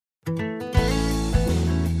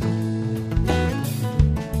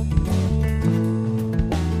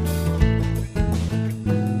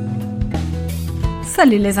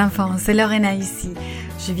Salut les enfants, c'est Lorena ici.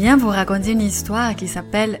 Je viens vous raconter une histoire qui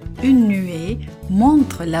s'appelle « Une nuée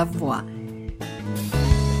montre la voie ».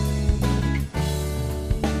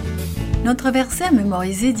 Notre verset à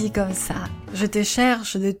mémoriser dit comme ça « Je te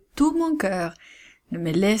cherche de tout mon cœur, ne me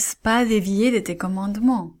laisse pas dévier de tes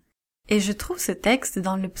commandements ». Et je trouve ce texte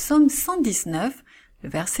dans le psaume 119, le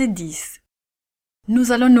verset 10.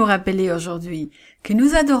 Nous allons nous rappeler aujourd'hui que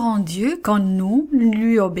nous adorons Dieu quand nous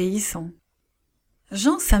lui obéissons.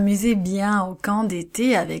 Jean s'amusait bien au camp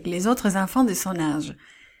d'été avec les autres enfants de son âge.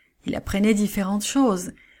 Il apprenait différentes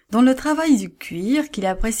choses, dont le travail du cuir qu'il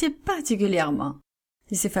appréciait particulièrement.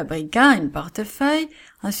 Il se fabriqua une portefeuille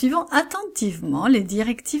en suivant attentivement les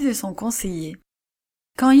directives de son conseiller.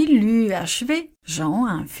 Quand il l'eut achevé, Jean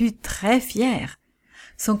en fut très fier.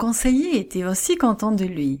 Son conseiller était aussi content de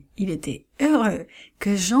lui. Il était heureux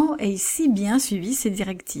que Jean ait si bien suivi ses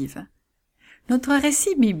directives. Notre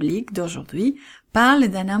récit biblique d'aujourd'hui parle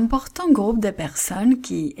d'un important groupe de personnes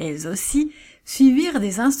qui, elles aussi, suivirent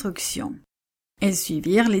des instructions. Elles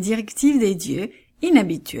suivirent les directives des dieux,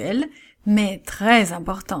 inhabituelles, mais très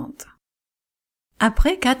importantes.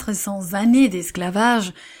 Après 400 années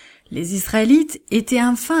d'esclavage, les Israélites étaient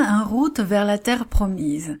enfin en route vers la terre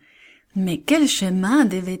promise. Mais quel chemin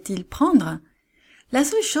devaient-ils prendre? La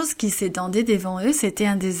seule chose qui s'étendait devant eux, c'était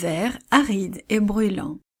un désert aride et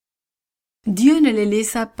brûlant. Dieu ne les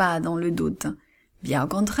laissa pas dans le doute. Bien au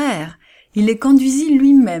contraire, il les conduisit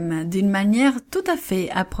lui-même d'une manière tout à fait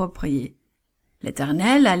appropriée.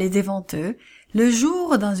 L'Éternel allait devant eux, le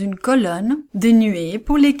jour dans une colonne de nuée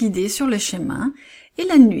pour les guider sur le chemin, et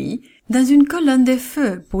la nuit dans une colonne de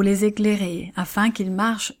feu pour les éclairer, afin qu'ils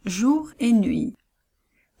marchent jour et nuit.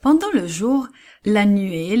 Pendant le jour, la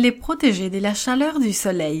nuée les protégeait de la chaleur du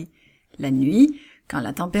soleil. La nuit, quand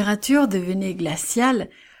la température devenait glaciale,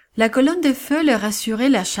 la colonne de feu leur assurait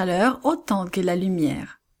la chaleur autant que la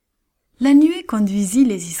lumière. La nuée conduisit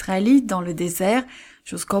les Israélites dans le désert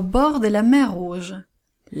jusqu'au bord de la mer Rouge.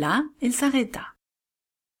 Là, elle s'arrêta.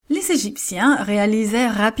 Les Égyptiens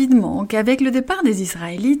réalisèrent rapidement qu'avec le départ des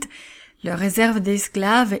Israélites, leur réserve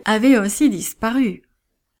d'esclaves avait aussi disparu.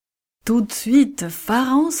 Tout de suite,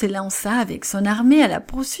 Pharaon se lança avec son armée à la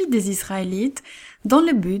poursuite des Israélites dans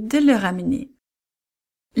le but de les ramener.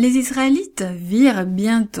 Les Israélites virent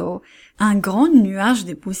bientôt un grand nuage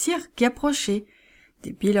de poussière qui approchait.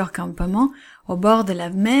 Depuis leur campement, au bord de la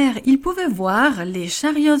mer, ils pouvaient voir les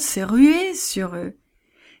chariots se ruer sur eux.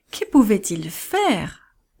 Que pouvaient-ils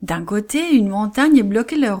faire? D'un côté, une montagne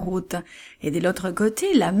bloquait leur route, et de l'autre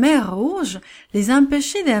côté, la mer Rouge les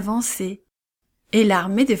empêchait d'avancer. Et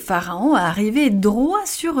l'armée de Pharaon arrivait droit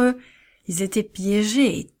sur eux. Ils étaient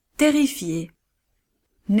piégés et terrifiés.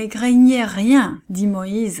 « Ne craignez rien, dit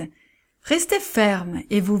Moïse. Restez fermes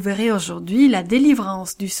et vous verrez aujourd'hui la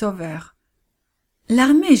délivrance du Sauveur. »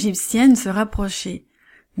 L'armée égyptienne se rapprochait,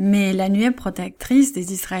 mais la nuée protectrice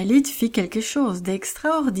des Israélites fit quelque chose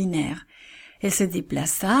d'extraordinaire. Elle se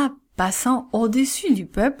déplaça, passant au-dessus du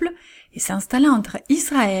peuple et s'installa entre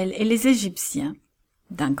Israël et les Égyptiens.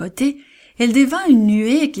 D'un côté, elle devint une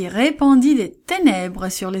nuée qui répandit des ténèbres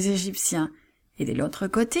sur les Égyptiens, et de l'autre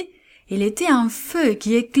côté, elle était un feu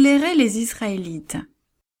qui éclairait les Israélites.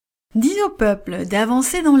 « Dis au peuple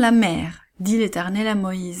d'avancer dans la mer, dit l'Éternel à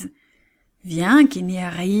Moïse. Bien qu'il n'y ait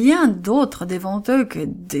rien d'autre devant eux que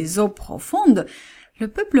des eaux profondes, le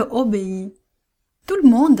peuple obéit. Tout le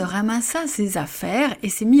monde ramassa ses affaires et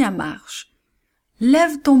s'est mis à marche.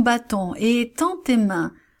 Lève ton bâton et étends tes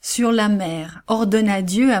mains sur la mer, ordonna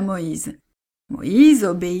Dieu à Moïse. Moïse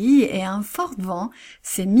obéit et un fort vent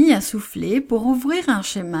s'est mis à souffler pour ouvrir un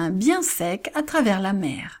chemin bien sec à travers la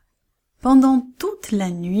mer. Pendant toute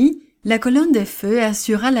la nuit, la colonne de feu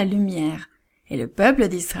assura la lumière, et le peuple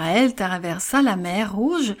d'Israël traversa la mer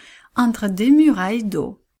Rouge entre deux murailles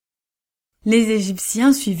d'eau. Les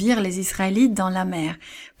Égyptiens suivirent les Israélites dans la mer,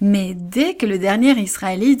 mais dès que le dernier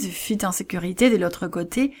Israélite fut en sécurité de l'autre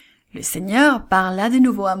côté, le Seigneur parla de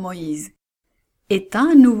nouveau à Moïse. «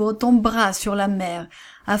 Étends à nouveau ton bras sur la mer,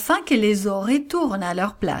 afin que les eaux retournent à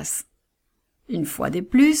leur place. » Une fois de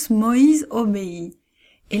plus, Moïse obéit,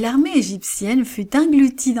 et l'armée égyptienne fut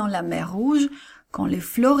engloutie dans la mer Rouge quand les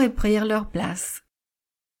flots reprirent leur place.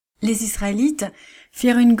 Les Israélites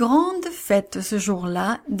firent une grande fête ce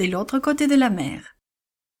jour-là de l'autre côté de la mer.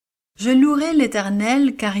 « Je louerai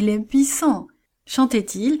l'Éternel car il est puissant »,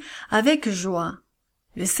 chantait-il avec joie.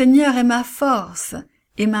 « Le Seigneur est ma force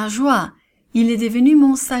et ma joie. Il est devenu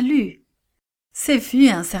mon salut. » Ce fut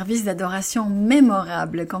un service d'adoration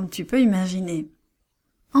mémorable, comme tu peux imaginer.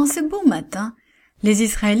 En ce beau matin, les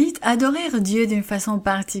Israélites adorèrent Dieu d'une façon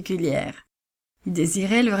particulière. Ils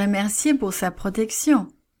désiraient le remercier pour sa protection.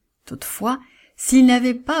 Toutefois, S'il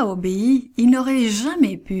n'avait pas obéi, il n'aurait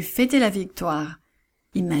jamais pu fêter la victoire.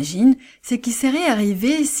 Imagine ce qui serait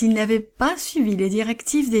arrivé s'ils n'avaient pas suivi les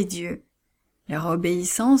directives des dieux. Leur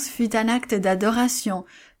obéissance fut un acte d'adoration,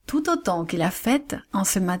 tout autant que la fête en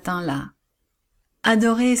ce matin-là.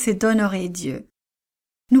 Adorer, c'est honorer Dieu.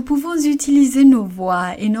 Nous pouvons utiliser nos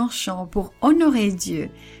voix et nos chants pour honorer Dieu,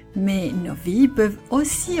 mais nos vies peuvent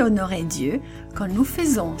aussi honorer Dieu quand nous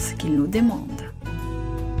faisons ce qu'il nous demande.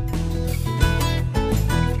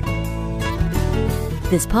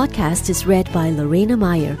 This podcast is read by Lorena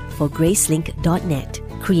Meyer for Gracelink.net.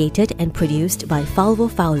 Created and produced by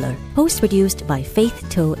Falvo Fowler. Post-produced by Faith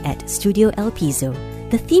Toe at Studio El Piso.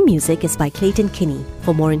 The theme music is by Clayton Kinney.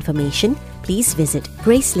 For more information, please visit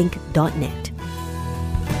Gracelink.net.